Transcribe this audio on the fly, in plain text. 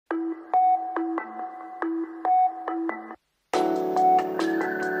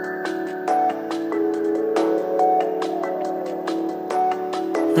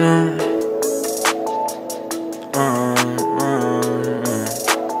You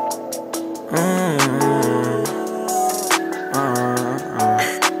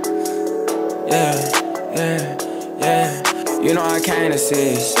know I came to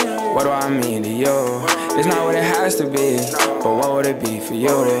see, what do I mean to you? It's not what it has to be, but what would it be for you?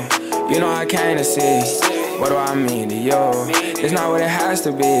 You know I came to see, what do I mean to you? It's not what it has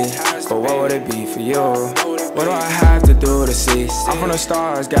to be, but what would it be for you? What do I have to do to see? I'm from the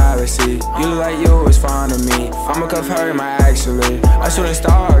stars galaxy. You look like you was fond of me. I'ma cuff her in my actually. A shooting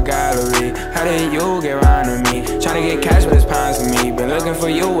star gallery. How did you get round to me? Tryna get cash but it's pounds to me. Been looking for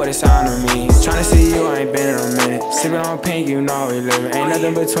you, what it's on to me. Tryna see you, I ain't been in a minute. Sipping on pink, you know we living. Ain't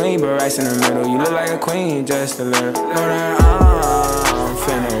nothing between but rice in the middle. You look like a queen, just a little. Know that I'm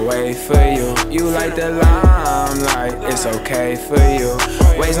finna wait for you. You like the limelight, it's okay for you.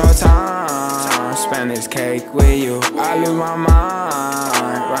 Waste no time, spend this cake with you. I lose my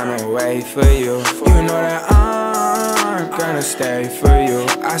mind, run away for you. You know that I'm gonna stay for you.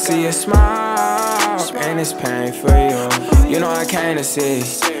 I see your smile, and it's pain for you. You know I came to see,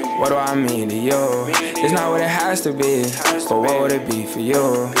 what do I mean to you? It's not what it has to be, but what would it be for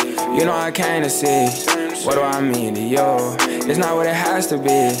you? You know I came to see, what do I mean to you? It's not what it has to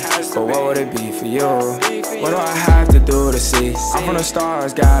be, but what would it be for you? What do I have to do to see? I'm from the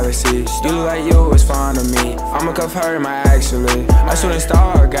stars galaxy. You look like you was fond of me. I'ma cuff her in my actually. A shooting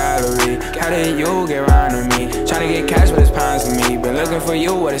star gallery. How did you get round to me? Tryna get cash but it's pounds to me. Been looking for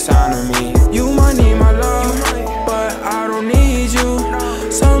you, what it's on to me. You might need my love, but I don't need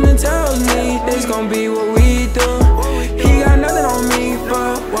you. Something tells me this gon' be what we do. He got nothing on me,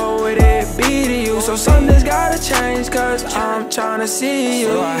 but what would it be to you? So something's gotta change, cause I'm tryna see you.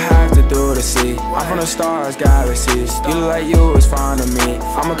 What do I have to do to see? I'm from the stars galaxies. You look like you was fond of me.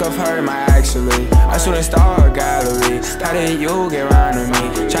 I'ma cuff her in my actually. A shooting star gallery. How did you get round to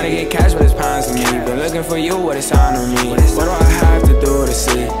me? Tryna get cash but it's pounds to me. Been looking for you, what it's on to me. What do I have to do to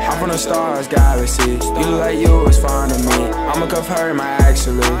see? I'm from the stars galaxies. You look like you was fond of me. I'ma cuff her in my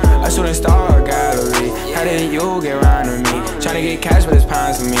actually. A shooting star gallery. How did you get round to me? Tryna get cash but it's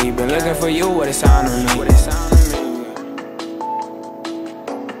pounds to me. Been looking for you, what it's on to me.